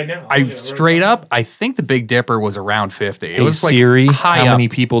number. up right now. I straight up, I think the Big Dipper was around 50. It Hey was like Siri, high how up. many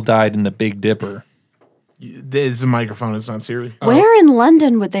people died in the Big Dipper? This is a microphone. It's not Siri. Where in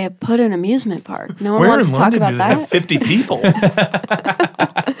London would they have put an amusement park? No one Where wants in to talk London about do they have that. 50 people?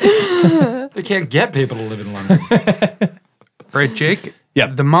 They can't get people to live in London. Right, Jake? Yeah.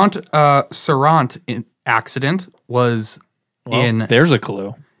 The Mont Serrant accident was in There's a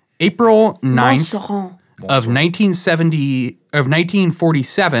clue. April 9th Montserrat. of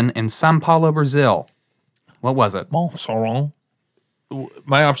 1947 in Sao Paulo, Brazil. What was it? Bon, so wrong.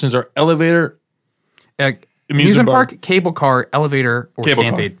 My options are elevator, Amusement park. park, cable car, elevator, or Cable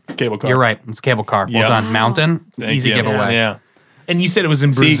car. stampede. Cable car. You're right. It's cable car. Well Yeah. done. Mountain. Thank Easy you. giveaway. Yeah. And you said it was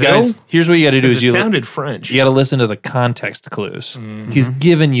in See, Brazil? guys, here's what you got to do: Because is it you sounded French. got to listen to the context clues. Mm-hmm. He's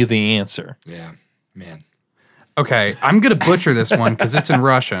giving you the answer. Yeah, man. Okay, I'm gonna butcher this one because it's in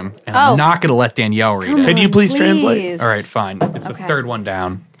Russian, and Oh. I'm not gonna let Danielle read Come it. Could you on, please translate? All right, fine. It's the Okay. third one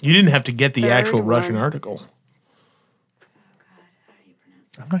down. You didn't have to get the Third actual Russian one. article.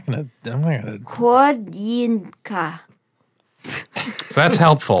 I'm not gonna. Kodinka. So that's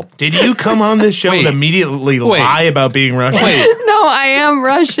helpful. Did you come on this show Wait. and immediately lie about being Russian? Wait, No, I am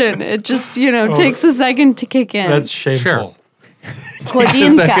Russian. It just, takes a second to kick in. That's shameful.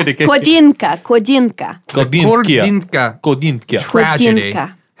 Kodinka. second to kick in. Kodinka. Kodinka. Kodinka. Kodinka Kodinka. tragedy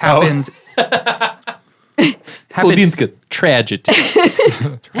Kodinka. happened. Kodinka tragedy.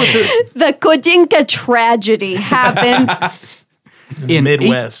 The Kodinka tragedy happened. in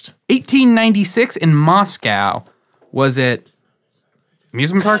Midwest. 1896 in Moscow. Was it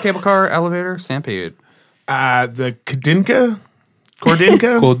amusement park, cable car, elevator, stampede? The Kodinka?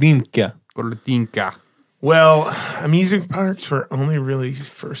 Kordinka? Kodinka. Kodinka. Well, amusement parks were only really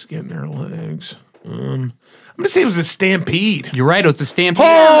first getting their legs. I'm going to say it was a stampede. You're right. It was a stampede.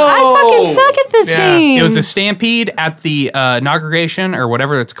 I fucking suck at this Yeah. game. It was a stampede at the inauguration or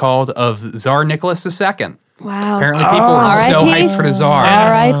whatever it's called of Tsar Nicholas II. wow. Apparently, people were so R.I.P. hyped for the Tsar.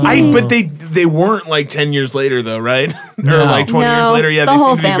 R.I.P. But they weren't like 10 years later, though, right? Or like 20 years No, later. Yeah, the they whole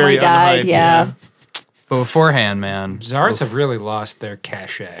seem to be family very died. unhyped, Yeah. But beforehand, man, Czars have really lost their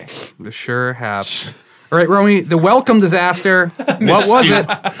cachet. they sure have. All right, Romy, the welcome disaster. What was it?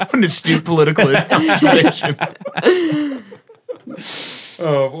 An astute political observation.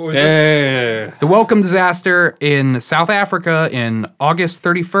 Oh, what was Yeah. The welcome disaster in South Africa in August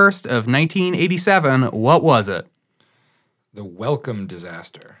 31st of 1987. What was it? The welcome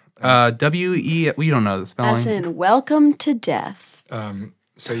disaster. W-E, we don't know the spelling. As in, welcome to death.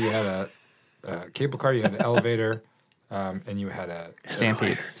 So you had a cable car, you had an elevator, and you had a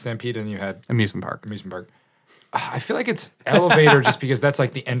stampede, and you had Amusement park. amusement park. I feel like it's elevator just because that's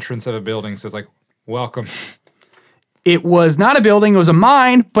like the entrance of a building. So it's like, welcome. It was not a building, it was a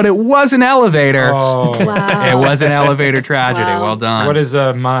mine, but it was an elevator. Oh, Wow. It was an elevator tragedy. Wow. Well done. what is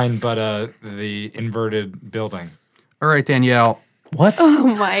mine but the inverted building? All right, Danielle. What? Oh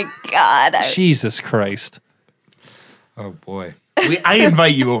my God. Jesus Christ. Oh boy. I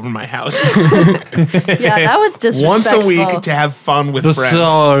invite you over my house Yeah, that was disrespectful. once a week to have fun with The friends.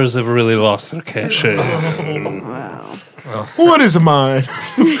 Czars have really lost their cachet. Wow. What is mine?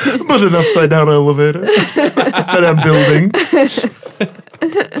 But an upside down elevator. Upside down building.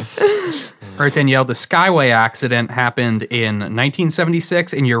 All right, Danielle. The Skyway accident happened in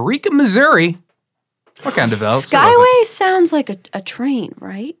 1976 in Eureka, Missouri. What kind of development? Skyway sounds like a train,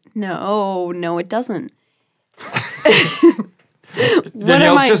 right? No, it doesn't.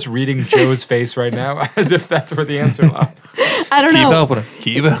 Danielle's just reading Joe's face right now as if that's where the answer lies. I don't Keep know. helping him.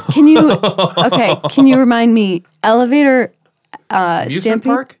 Keep helping. Can you? Okay. Can you remind me? Elevator, Amusement stampede,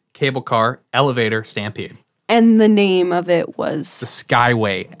 park, cable car, elevator, stampede. and the name of it The was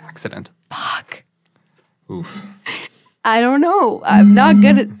Skyway accident. fuck. Oof. I don't know. I'm not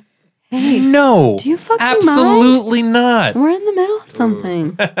good at. Hey, No. do you fucking absolutely not. We're in the middle of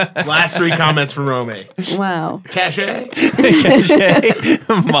something. Last 3 comments from Rome. Wow. Cachet.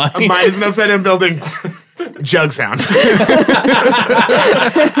 Mine. Mine is an upside down building. Jug sound.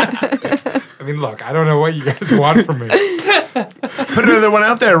 I mean, look, I don't know what you guys want from me. Put another one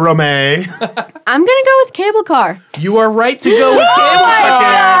out there, Rome. I'm gonna go with cable car. You are right to go with cable Oh my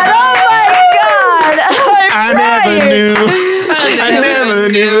god! I never knew. I never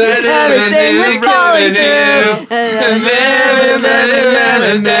knew. Everything was falling through.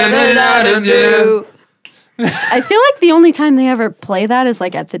 I feel like the only time they ever play that is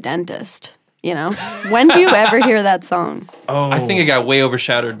like at the dentist. You know, when do you ever hear that song? Oh, I think it got way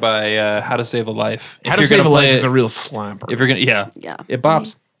overshadowed by How to Save a Life. How to Save a Life is a real slamper. If you're gonna, Yeah. it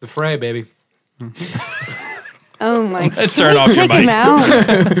bops. The Fray, baby. Oh my god! Turn off your Kick him mic. out.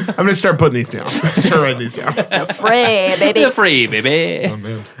 I'm gonna start putting these down. Start writing these down. Fray, baby. Free, baby. Oh,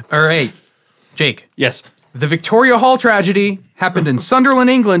 man. All right, Jake. Yes, The Victoria Hall tragedy happened in Sunderland,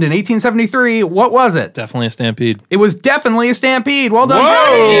 England in 1873. What was it? definitely a stampede. It was definitely a stampede. Well done.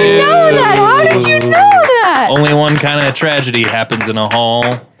 How did you know that? How did you know that? Only one kind of tragedy happens in a hall,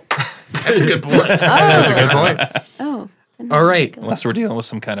 That's a good point. That's a good point. Oh. All right. unless we're dealing with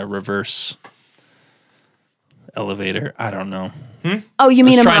some kind of reverse elevator. I don't know. Oh, you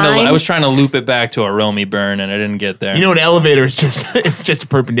mean a mine? I was trying to loop it back to a Romy burn, and I didn't get there. You know, an elevator is just it's just a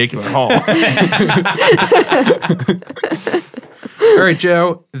perpendicular hall. All right,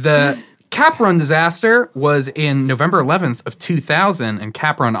 Joe. The Cap Run disaster was in November 11th of 2000 in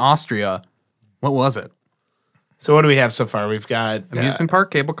Cap Run, Austria. What was it? So what do we have so far? We've got Amusement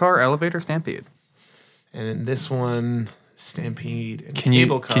park, cable car, elevator, stampede. and in this one, Stampede. And Can you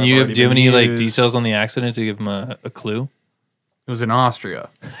cable car can have you already do you have been any like used. details on the accident to give them a clue? It was in Austria.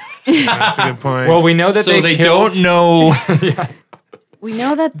 That's a good point. Well, we know that So they killed, don't know. We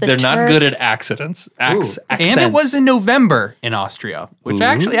know that the They're not good at Turks- accidents. And it was in November in Austria, which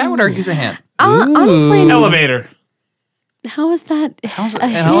actually I would argue is a hint. Honestly, elevator. how is that? How's a an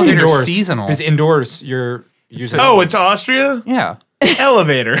hint? elevator indoors. seasonal? Because indoors, you're using. Oh, it's Austria. Yeah.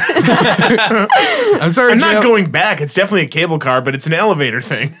 Elevator. I'm sorry, I'm Joe. not going back. It's definitely a cable car, but it's an elevator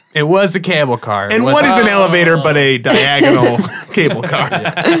thing. It was a cable car. And what is an elevator but a diagonal cable car?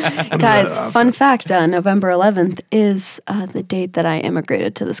 Guys, fun fact: November 11th is the date that I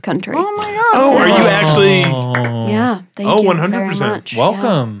immigrated to this country. Oh my god. Oh, are you actually? Yeah, thank Oh, you 100%. very much.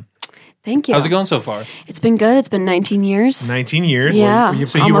 Welcome. Yeah. Thank you. How's it going so far? It's been good. It's been 19 years. 19 years. Yeah,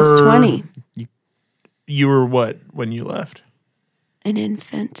 So you almost were 20. You were what when you left? An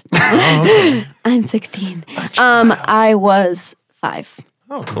infant. Oh, okay. I'm 16. I was 5.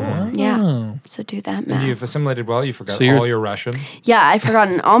 Oh, cool. Yeah. So do that math. You've assimilated well. You forgot So you're- all your Russian. Yeah, I've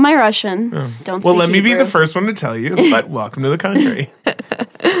forgotten all my Russian. Don't Well, speak let me be Hebrew. the first one to tell you, but welcome to the country.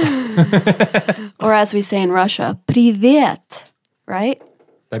 Or as we say in Russia, privet. Right?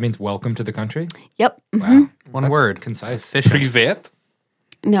 That means welcome to the country. Yep. Wow. One word. Concise. Privet.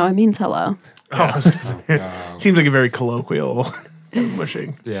 No, it means hello. Seems like a very colloquial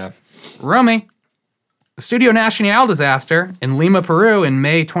mushing. Yeah. Romy. The Studio Nacional disaster in Lima, Peru in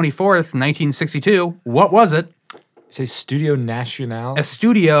May 24th, 1962. What was it? Say Studio Nacional.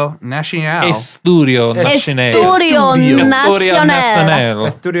 Estudio Nacional. Estudio Nacional. Estudio Nacional.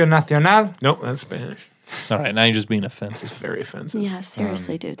 Nacional. Studio Nacional. Nope, that's Spanish. All right, now you're just being offensive. It's very offensive. Yeah,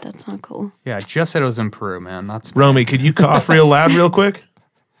 seriously, dude. That's not cool. Yeah, I just said it was in Peru, man. That's Romy, could you cough real loud real quick?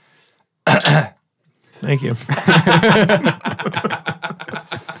 Thank you.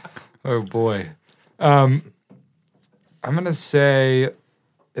 Oh boy. I'm gonna say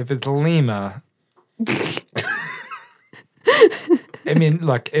if it's Lima. I mean,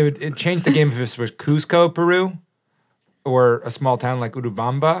 look, it changed the game if this was Cusco, Peru, or a small town like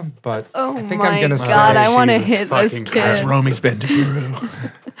Urubamba. But Oh I think my I'm gonna God, say I want to Jesus hit this fucking Christ. kid. Romy's been to Peru.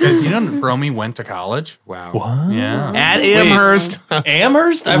 Because you know Romy went to college? wow. What? Yeah. At Amherst.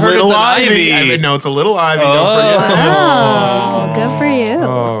 Amherst? I've heard Little it's an Ivy. Ivy. No, it's a little Ivy. Don't Oh, good for you.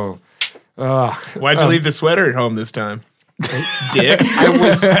 Oh. Ugh. forget. Why'd you leave the sweater at home this time? Dick.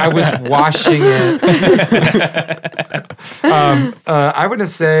 I was washing it. I would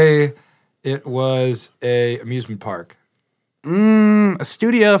say it was a amusement park. A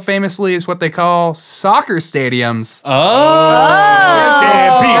studio famously is what they call soccer stadiums.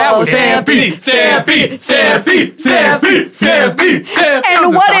 Stampede.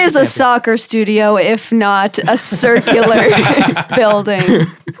 And what is a soccer studio if not a circular building?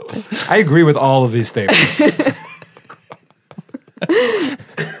 I agree with all of these statements.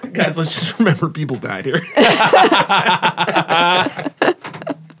 Guys, let's just remember people died here.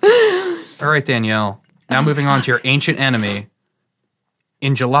 All right, Danielle. Now moving on to your ancient enemy.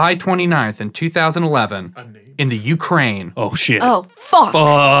 In July 29th in 2011, in the Ukraine, Oh shit. Oh, fuck.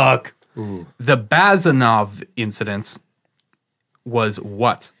 Fuck. the Balanov incident was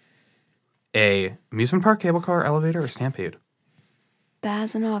what? A amusement park, cable car, elevator, or stampede?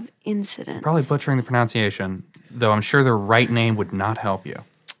 Balanov incident. Probably butchering the pronunciation, though I'm sure the right name would not help you.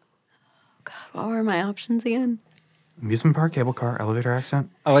 What were my options again? Amusement park, cable car, elevator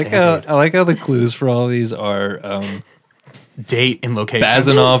accident. I like how the clues for all these are Date and location.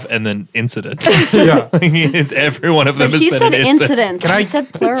 Bazanov and then incident. Yeah. It's every one of them. But has he been said an incident. incidents. He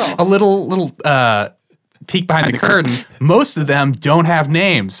said plural. A little peek behind the curtain. Most of them don't have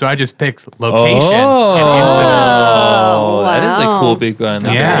names, so I just picked location and incident. Oh, that is a wow. cool big one.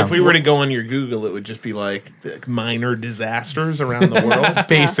 Yeah. If we were to go on your Google, it would just be like the minor disasters around the world.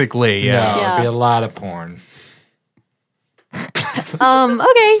 Basically, yeah. No, it'd be a lot of porn.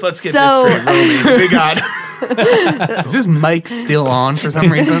 Okay. Let's get so, this straight, Romy. Big God. Is this mic still on for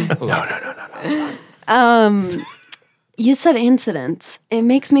some reason? you said incidents. It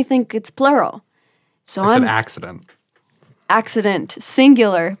makes me think it's plural. So I I'm said accident. accident,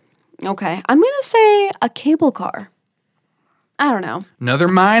 singular. Okay. I'm going to say a cable car. I don't know. Another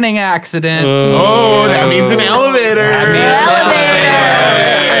mining accident. Oh, that means an elevator.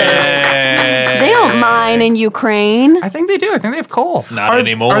 They don't mine in Ukraine. I think they do. I think they have coal. Not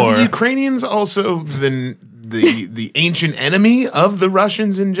anymore. Are the Ukrainians also the ancient enemy of the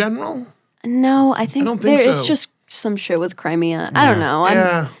Russians in general? No, I think, don't think it's so. just some shit with Crimea. I don't know.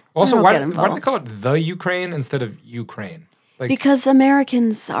 Yeah. Also, don't why get do they involved. call it the Ukraine instead of Ukraine? Like, Because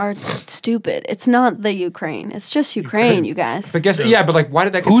Americans are stupid. It's not the Ukraine. It's just Ukraine, you guys. but but like, why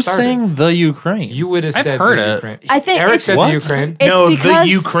did that get Who's started? saying the Ukraine? You would have I've said heard the it. Ukraine. I think Eric it's- said What? the Ukraine. It's No, because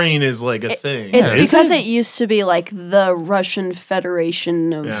the Ukraine is like a thing. It's Is because it? it used to be like the Russian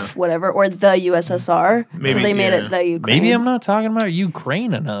Federation of Yeah. whatever, or the USSR. So Maybe, they made yeah. it the Ukraine. Maybe I'm not talking about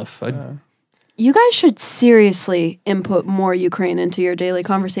Ukraine enough. You guys should seriously input more Ukraine into your daily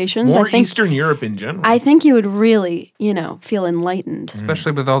conversations. More I think Eastern Europe in general. I think you would really, feel enlightened.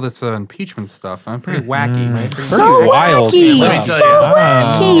 Especially with all this impeachment stuff. I'm pretty wacky. Right? So wild wacky. stuff. Let me So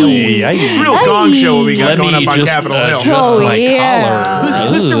tell you. wacky. It's a real gong show what we got Let going me up on just Capitol Hill. adjust Oh, my yeah. collar.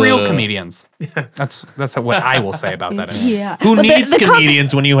 Who's the real Ugh. comedians? That's what I will say about that. Anyway. Yeah. Who But needs the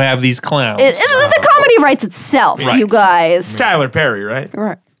comedians when you have these clowns? the comedy writes itself, Right. you guys. Tyler Perry, right?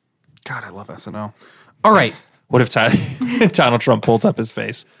 Right. God, I love SNL. All right. What if Donald Trump pulled up his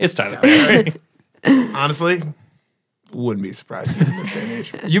face? It's Tyler Perry. Honestly, wouldn't be surprising in this day and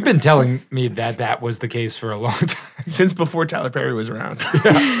age. You've been telling me that was the case for a long time. Since before Tyler Perry was around.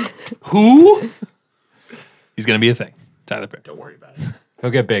 Who? He's going to be a thing. Tyler Perry. Don't worry about it. He'll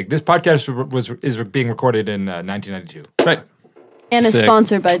get big. This podcast is being recorded in 1992. Right. And it's Sick.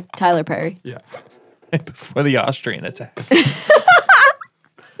 sponsored by Tyler Perry. Yeah. Before the Austrian attack.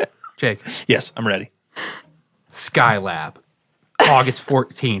 Jake. Yes, I'm ready. Skylab. August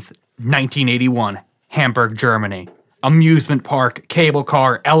 14th, 1981. Hamburg, Germany. Amusement park, cable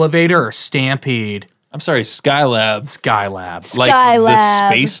car, elevator, or stampede? I'm sorry, Skylab. Skylab. Like the Skylab.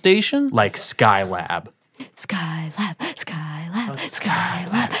 space station? Like Skylab. Skylab, Skylab,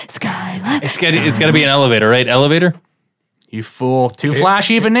 Skylab, Skylab. It's got to be an elevator, right? Elevator? You fool. Too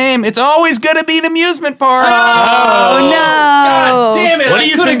flashy of a name. It's always going to be an amusement park. Oh, no. God damn it. What do I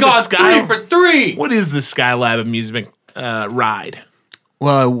you could have think the got Sky- 3 for 3. What is the Skylab amusement ride?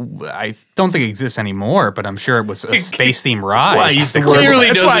 Well, I don't think it exists anymore, but I'm sure it was a space-themed ride. Why I used the It word. clearly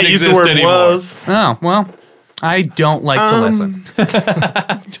That's why I doesn't used the exist word anymore. was. Oh, well, I don't like to listen.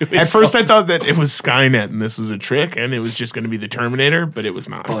 At first, I thought that it was Skynet and this was a trick, and it was just going to be the Terminator, but it was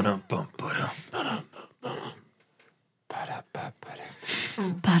not.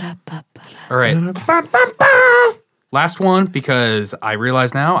 All right. Last one, because I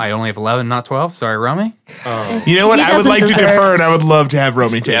realize now I only have 11, not 12. Sorry, Romy. You know what? He I would doesn't like to deserve- defer, and I would love to have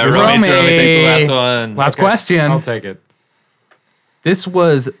Romy take Yeah, this. Romy Romy. takes the last one. Last Okay, question. I'll take it. This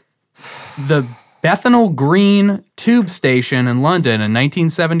was the Bethnal Green Tube Station in London in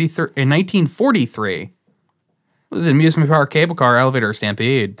 1943. It was an amusement park, cable car, elevator, or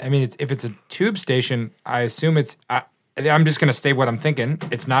stampede. I mean, if it's a tube station, I assume it's. I'm just going to state what I'm thinking.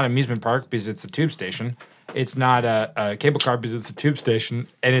 It's not an amusement park because it's a tube station. It's not a cable car because it's a tube station.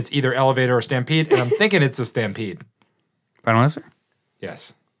 And it's either elevator or stampede. And I'm thinking it's a stampede. Final answer?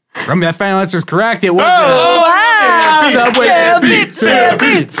 Yes. Romy, that final answer is correct. It was Subway.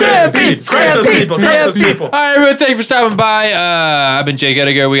 Stampede. Crash those people. Crash those people. All right, everyone, thank you for stopping by. I've been Jake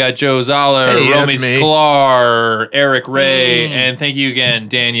Edgar. We got Joe Zoller, Hey, Romy that's me. Sklar, Eric Ray, and thank you again,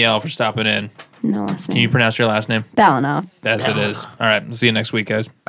 Danielle, for stopping in. No last Can you name. pronounce your last name? Balanov. As it is. All right, see you next week, guys.